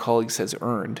of my colleagues has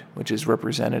earned, which is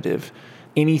representative.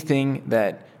 Anything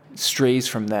that strays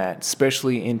from that,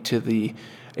 especially into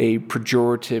a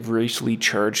pejorative, racially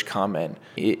charged comment,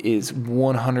 it is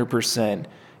 100%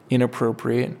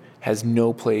 inappropriate, has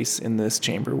no place in this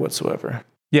chamber whatsoever.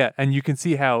 Yeah, and you can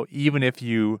see how even if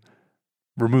you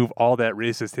remove all that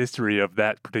racist history of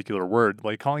that particular word,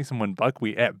 like calling someone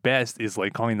buckwheat at best is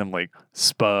like calling them like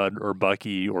spud or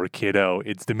bucky or kiddo.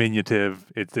 It's diminutive.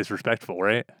 It's disrespectful,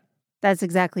 right? That's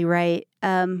exactly right.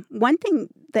 One thing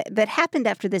that happened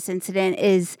after this incident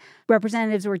is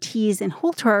Representatives Ortiz and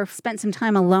Holtorf spent some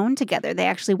time alone together. They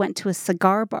actually went to a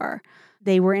cigar bar.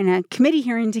 They were in a committee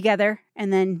hearing together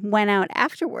and then went out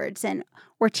afterwards. And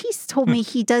Ortiz told me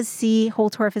he does see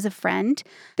Holtorf as a friend.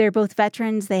 They're both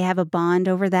veterans. They have a bond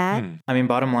over that. I mean,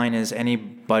 bottom line is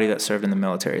anybody that served in the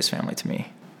military is family to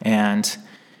me. And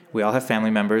we all have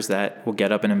family members that will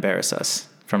get up and embarrass us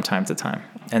from time to time.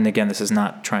 And again, this is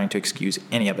not trying to excuse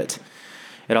any of it.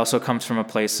 It also comes from a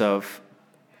place of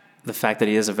the fact that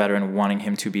he is a veteran, wanting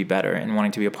him to be better and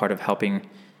wanting to be a part of helping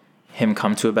him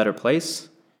come to a better place.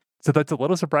 So that's a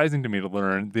little surprising to me to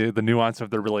learn the nuance of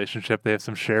their relationship. They have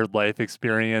some shared life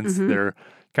experience. Mm-hmm. They're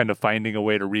kind of finding a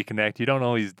way to reconnect. You don't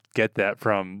always get that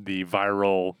from the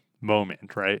viral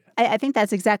moment, right? I think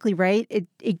that's exactly right.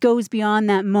 It goes beyond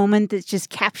that moment that's just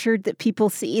captured that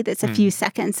people see, that's a few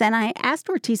seconds. And I asked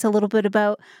Ortiz a little bit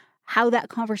about how that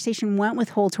conversation went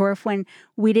with Holtorf when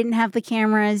we didn't have the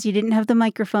cameras, you didn't have the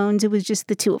microphones, it was just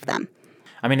the two of them.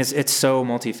 I mean, it's so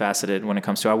multifaceted when it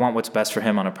comes to, I want what's best for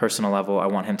him on a personal level. I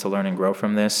want him to learn and grow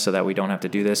from this so that we don't have to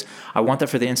do this. I want that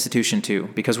for the institution too,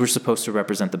 because we're supposed to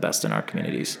represent the best in our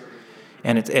communities.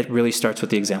 And it really starts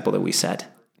with the example that we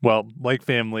set. Well, like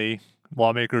family,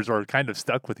 lawmakers are kind of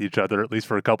stuck with each other, at least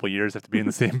for a couple of years, have to be in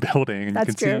the same building. And you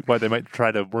can see why they might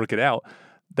try to work it out.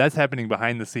 That's happening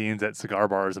behind the scenes at cigar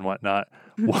bars and whatnot.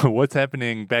 What's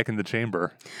happening back in the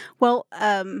chamber? Well,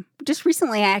 just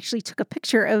recently I actually took a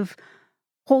picture of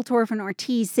Holtorf and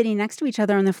Ortiz sitting next to each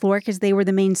other on the floor because they were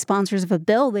the main sponsors of a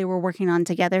bill they were working on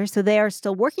together. So they are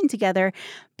still working together.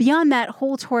 Beyond that,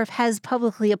 Holtorf has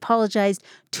publicly apologized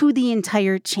to the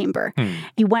entire chamber.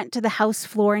 He went to the House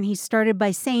floor and he started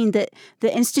by saying that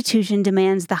the institution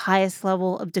demands the highest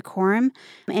level of decorum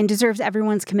and deserves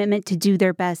everyone's commitment to do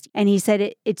their best. And he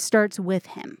said it starts with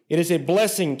him. It is a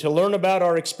blessing to learn about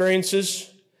our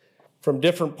experiences from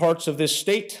different parts of this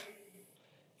state.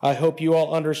 I hope you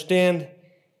all understand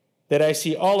that I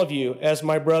see all of you as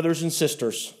my brothers and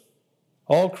sisters,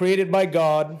 all created by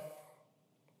God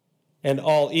and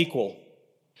all equal.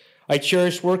 I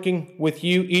cherish working with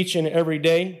you each and every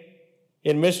day.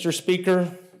 And Mr.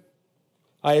 Speaker,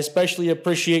 I especially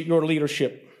appreciate your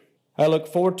leadership. I look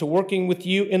forward to working with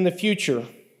you in the future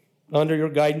under your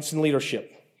guidance and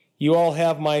leadership. You all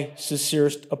have my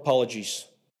sincerest apologies.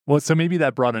 Well, so maybe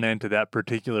that brought an end to that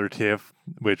particular tiff,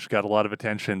 which got a lot of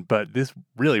attention, but this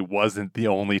really wasn't the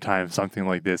only time something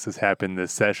like this has happened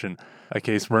this session. A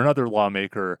case where another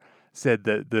lawmaker said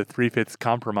that the 3/5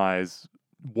 compromise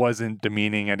wasn't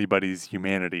demeaning anybody's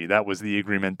humanity. That was the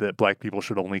agreement that Black people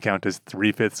should only count as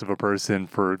 3/5 of a person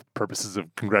for purposes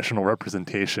of congressional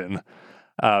representation.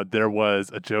 There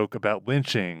was a joke about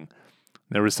lynching.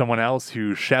 There was someone else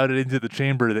who shouted into the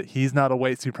chamber that he's not a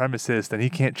white supremacist and he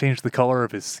can't change the color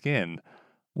of his skin.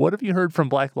 What have you heard from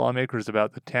Black lawmakers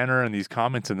about the tenor and these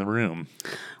comments in the room?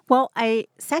 Well, I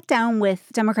sat down with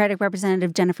Democratic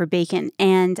Representative Jennifer Bacon,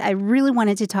 and I really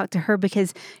wanted to talk to her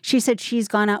because she said she's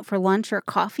gone out for lunch or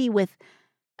coffee with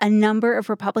a number of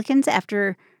Republicans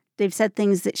after they've said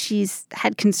things that she's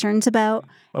had concerns about.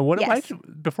 Well,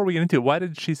 before we get into it, why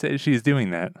did she say she's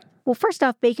doing that? Well, first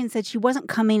off, Bacon said she wasn't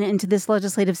coming into this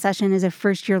legislative session as a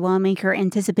first-year lawmaker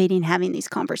anticipating having these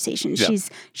conversations. Yeah.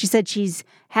 She said she's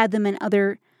had them in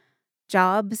other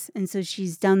jobs, and so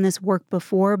she's done this work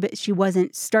before, but she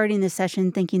wasn't starting the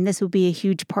session thinking this would be a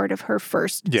huge part of her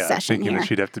first session thinking here. That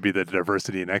she'd have to be the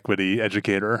diversity and equity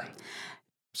educator.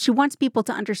 She wants people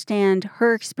to understand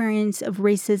her experience of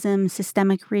racism,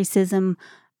 systemic racism,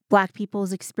 Black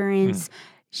people's experience.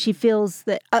 She feels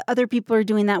that other people are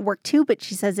doing that work too, but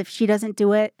she says if she doesn't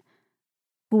do it,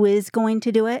 who is going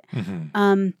to do it?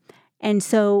 And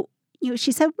so,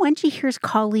 she said when she hears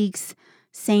colleagues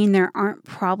saying there aren't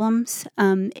problems,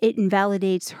 it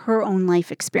invalidates her own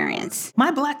life experience.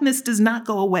 My Blackness does not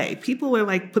go away. People are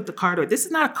like, put the card away. This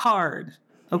is not a card,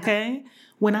 okay?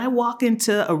 When I walk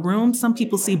into a room, some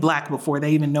people see Black before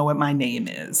they even know what my name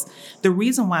is. The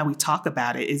reason why we talk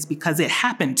about it is because it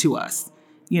happened to us,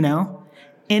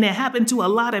 And it happened to a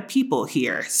lot of people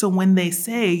here. So when they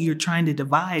say you're trying to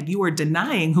divide, you are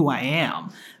denying who I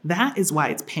am. That is why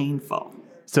it's painful.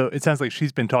 So it sounds like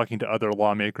she's been talking to other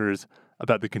lawmakers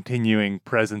about the continuing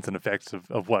presence and effects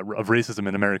of racism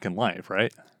in American life,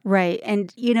 right? Right.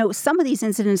 And, some of these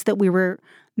incidents that we were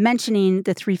mentioning,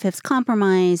 the 3/5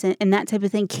 compromise and that type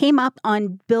of thing, came up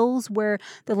on bills where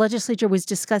the legislature was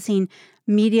discussing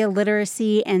media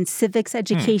literacy and civics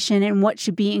education and what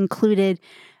should be included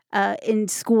in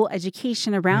school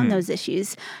education around those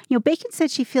issues. Bacon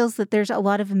said she feels that there's a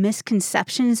lot of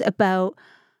misconceptions about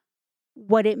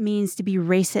what it means to be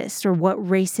racist or what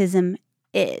racism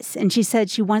is. And she said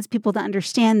she wants people to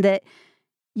understand that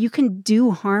you can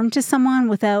do harm to someone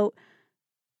without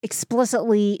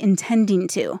explicitly intending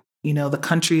to. The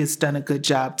country has done a good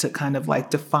job to kind of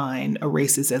define a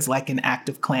racist as an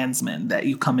active Klansman that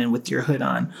you come in with your hood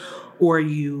on, or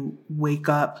you wake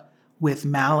up with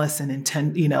malice and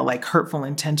intent, hurtful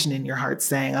intention in your heart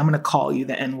saying, I'm going to call you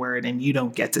the N-word and you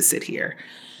don't get to sit here.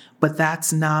 But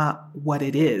that's not what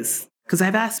it is. Because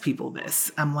I've asked people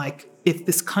this. I'm like, if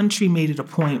this country made it a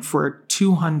point for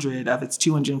 200 of its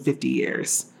 250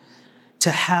 years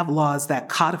to have laws that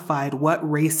codified what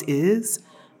race is,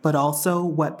 but also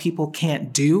what people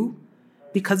can't do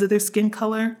because of their skin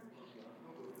color,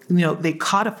 they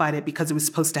codified it because it was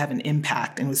supposed to have an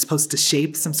impact and it was supposed to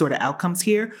shape some sort of outcomes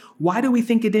here. Why do we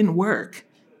think it didn't work?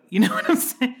 You know what I'm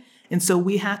saying? And so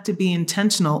we have to be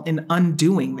intentional in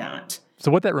undoing that. So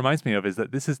what that reminds me of is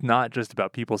that this is not just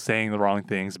about people saying the wrong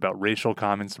things, about racial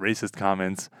comments, racist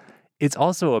comments. It's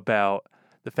also about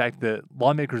the fact that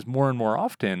lawmakers more and more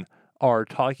often are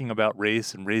talking about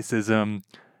race and racism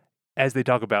as they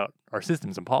talk about our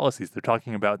systems and policies. They're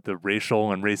talking about the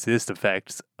racial and racist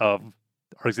effects of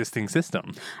our existing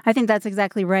system. I think that's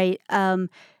exactly right. When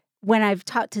I've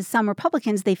talked to some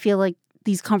Republicans, they feel like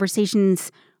these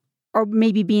conversations are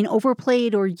maybe being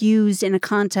overplayed or used in a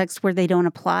context where they don't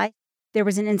apply. There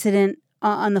was an incident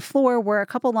on the floor where a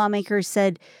couple lawmakers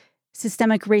said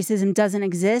systemic racism doesn't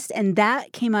exist, and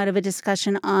that came out of a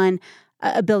discussion on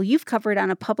a bill you've covered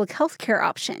on a public health care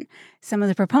option. Some of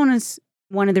the proponents,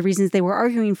 one of the reasons they were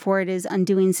arguing for it is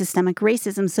undoing systemic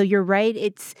racism. So you're right,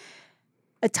 it's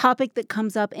a topic that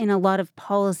comes up in a lot of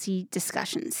policy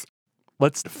discussions.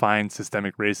 Let's define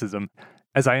systemic racism.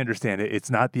 As I understand it, it's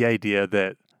not the idea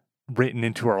that written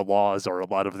into our laws are a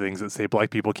lot of things that say Black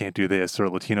people can't do this or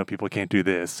Latino people can't do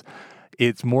this.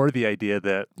 It's more the idea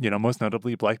that, most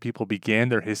notably, Black people began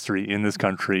their history in this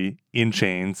country in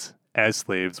chains as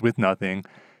slaves with nothing,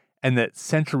 and that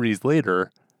centuries later,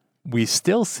 we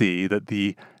still see that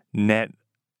the net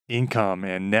income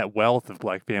and net wealth of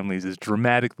Black families is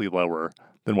dramatically lower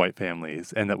than white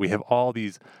families, and that we have all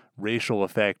these racial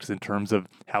effects in terms of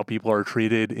how people are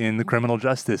treated in the criminal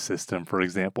justice system, for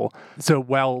example. So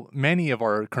while many of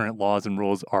our current laws and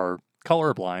rules are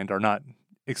colorblind, are not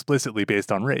explicitly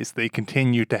based on race, they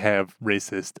continue to have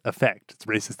racist effect. It's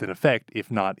racist in effect, if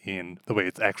not in the way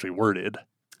it's actually worded.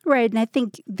 Right, and I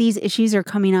think these issues are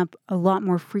coming up a lot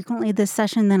more frequently this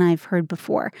session than I've heard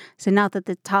before. So not that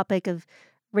the topic of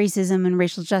racism and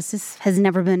racial justice has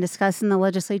never been discussed in the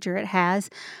legislature, it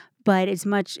has, but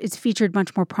it's featured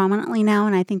much more prominently now,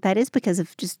 and I think that is because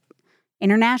of just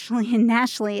internationally and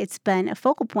nationally, it's been a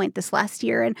focal point this last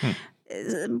year.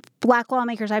 And Black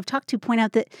lawmakers I've talked to point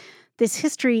out that this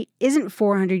history isn't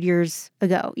 400 years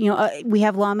ago. We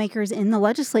have lawmakers in the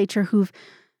legislature who've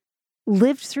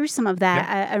lived through some of that.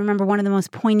 Yeah. I remember one of the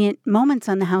most poignant moments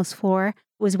on the House floor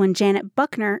was when Janet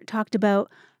Buckner talked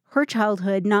about her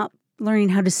childhood not learning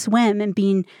how to swim and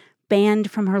being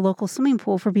banned from her local swimming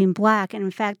pool for being Black. And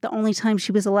in fact, the only time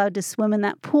she was allowed to swim in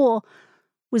that pool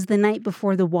was the night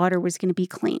before the water was going to be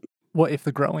clean. Well, if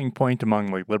the growing point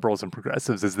among liberals and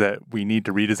progressives is that we need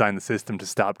to redesign the system to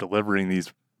stop delivering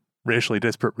these racially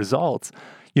disparate results,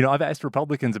 I've asked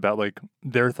Republicans about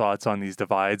their thoughts on these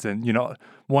divides. And,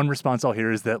 one response I'll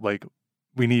hear is that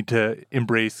we need to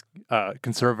embrace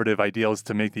conservative ideals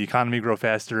to make the economy grow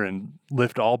faster and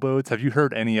lift all boats. Have you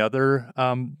heard any other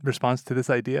response to this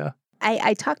idea?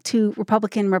 I talked to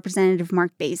Republican Representative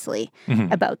Mark Baisley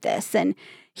about this, and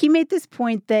he made this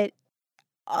point that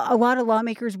a lot of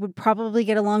lawmakers would probably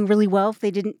get along really well if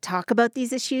they didn't talk about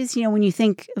these issues. When you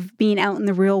think of being out in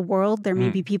the real world, there may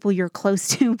be people you're close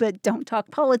to, but don't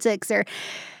talk politics or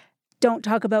don't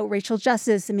talk about racial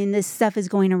justice. I mean, this stuff is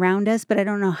going around us, but I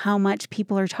don't know how much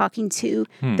people are talking to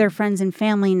their friends and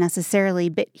family necessarily.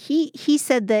 But he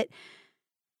said that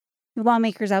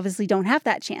lawmakers obviously don't have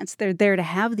that chance. They're there to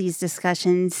have these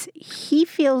discussions. He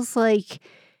feels like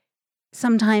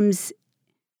sometimes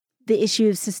the issue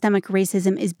of systemic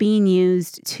racism is being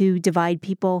used to divide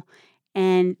people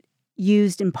and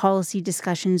used in policy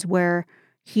discussions where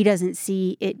he doesn't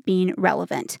see it being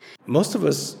relevant. Most of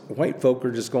us white folk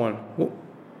are just going,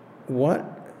 what?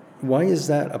 Why is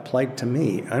that applied to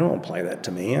me? I don't apply that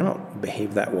to me. I don't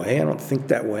behave that way. I don't think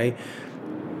that way.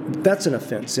 That's an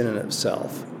offense in and of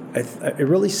itself. It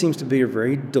really seems to be a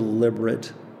very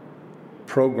deliberate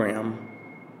program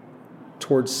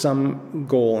towards some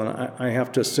goal, and I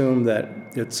have to assume that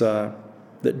it's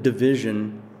that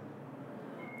division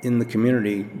in the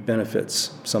community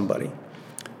benefits somebody,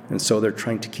 and so they're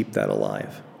trying to keep that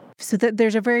alive. So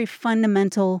there's a very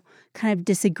fundamental kind of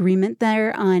disagreement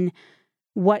there on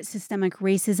what systemic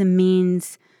racism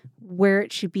means, where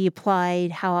it should be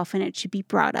applied, how often it should be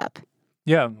brought up.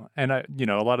 Yeah, and a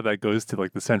lot of that goes to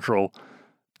the central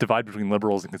divide between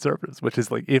liberals and conservatives, which is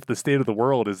if the state of the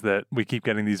world is that we keep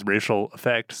getting these racial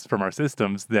effects from our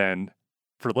systems, then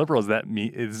for liberals that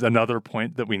is another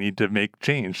point that we need to make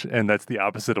change, and that's the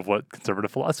opposite of what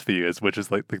conservative philosophy is, which is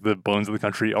the bones of the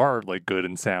country are good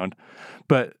and sound.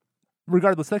 But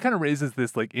regardless, that kind of raises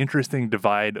this interesting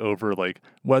divide over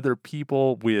whether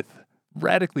people with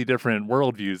radically different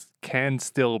worldviews can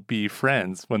still be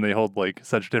friends when they hold like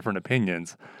such different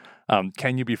opinions.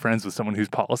 Can you be friends with someone whose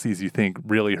policies you think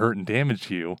really hurt and damage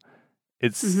you?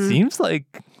 It seems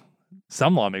like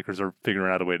some lawmakers are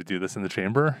figuring out a way to do this in the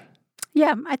chamber.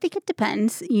 Yeah, I think it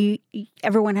depends.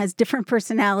 Everyone has different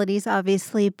personalities,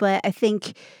 obviously, but I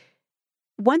think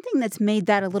one thing that's made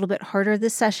that a little bit harder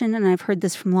this session, and I've heard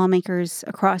this from lawmakers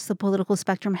across the political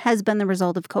spectrum, has been the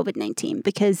result of COVID-19,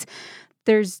 because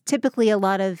there's typically a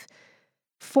lot of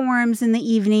forums in the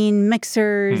evening,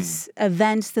 mixers,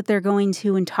 events that they're going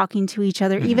to and talking to each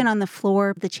other. Even on the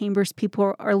floor, the chambers,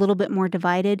 people are a little bit more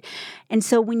divided. And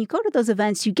so when you go to those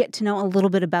events, you get to know a little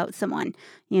bit about someone.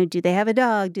 Do they have a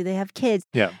dog? Do they have kids?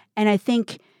 Yeah. And I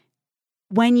think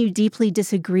when you deeply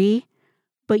disagree,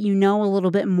 but you know a little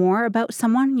bit more about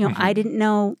someone, I didn't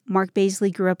know Mark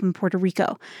Baisley grew up in Puerto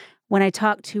Rico. When I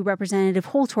talked to Representative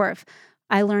Holtorf,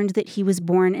 I learned that he was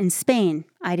born in Spain.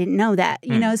 I didn't know that,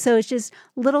 so it's just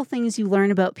little things you learn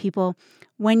about people.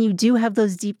 When you do have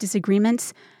those deep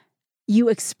disagreements, you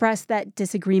express that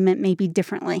disagreement maybe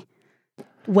differently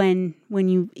when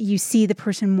you see the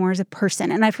person more as a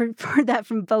person. And I've heard that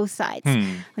from both sides.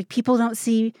 Like, people don't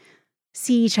see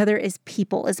each other as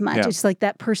people as much. Yeah. It's like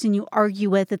that person you argue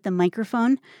with at the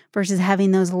microphone versus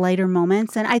having those lighter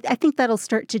moments. And I think that'll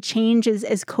start to change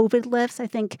as COVID lifts. I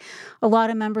think a lot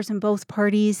of members in both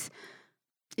parties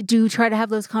do try to have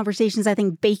those conversations. I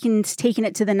think Bacon's taken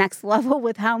it to the next level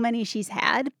with how many she's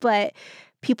had, but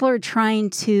people are trying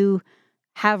to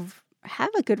have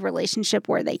a good relationship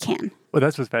where they can. Well,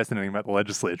 that's what's fascinating about the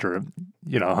legislature.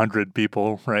 100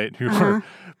 people, right, who are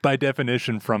by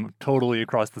definition from totally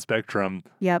across the spectrum,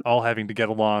 all having to get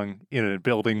along in a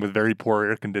building with very poor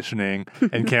air conditioning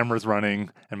and cameras running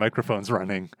and microphones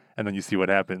running, and then you see what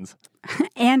happens.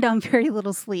 And on very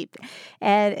little sleep.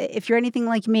 And if you're anything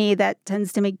like me, that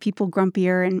tends to make people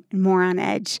grumpier and more on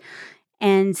edge.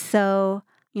 And so,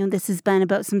 this has been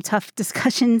about some tough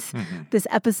discussions this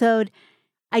episode.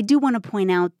 I do want to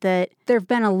point out that there have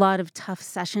been a lot of tough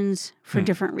sessions for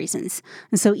different reasons.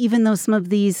 And so even though some of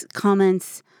these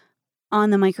comments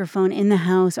on the microphone in the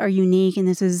House are unique and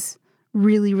this is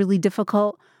really, really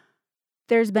difficult,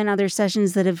 there's been other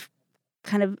sessions that have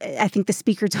kind of, I think the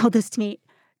speaker told this to me,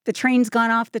 the train's gone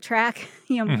off the track.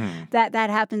 That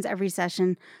happens every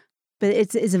session. But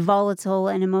it's volatile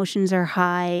and emotions are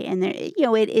high, and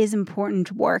it is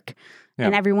important work.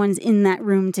 And everyone's in that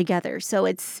room together.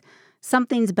 So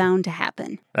something's bound to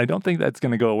happen. I don't think that's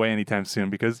going to go away anytime soon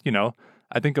because,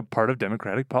 I think a part of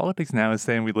democratic politics now is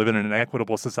saying we live in an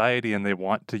equitable society and they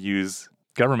want to use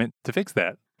government to fix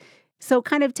that. So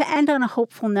kind of to end on a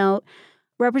hopeful note,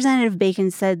 Representative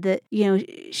Bacon said that,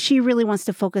 she really wants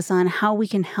to focus on how we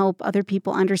can help other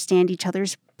people understand each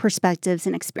other's perspectives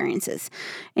and experiences.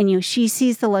 And, she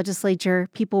sees the legislature,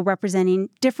 people representing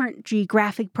different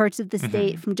geographic parts of the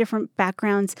state from different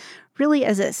backgrounds, really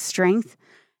as a strength.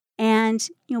 And,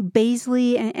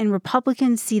 Baisley and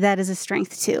Republicans see that as a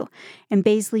strength, too. And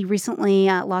Baisley recently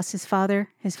lost his father.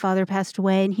 His father passed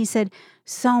away. And he said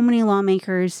so many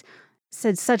lawmakers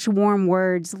said such warm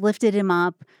words, lifted him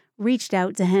up, reached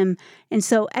out to him. And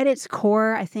so at its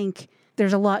core, I think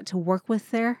there's a lot to work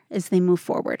with there as they move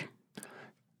forward.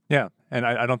 Yeah. And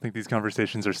I don't think these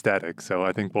conversations are static. So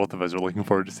I think both of us are looking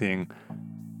forward to seeing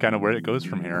kind of where it goes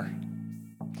from here.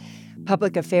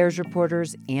 Public affairs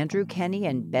reporters Andrew Kenny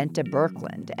and Bente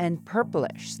Birkeland, and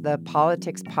Purplish, the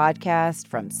politics podcast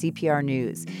from CPR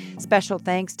News. Special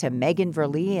thanks to Megan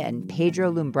Verlee and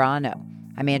Pedro Lumbrano.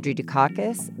 I'm Andrea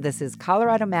Dukakis. This is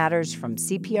Colorado Matters from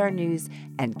CPR News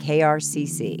and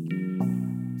KRCC.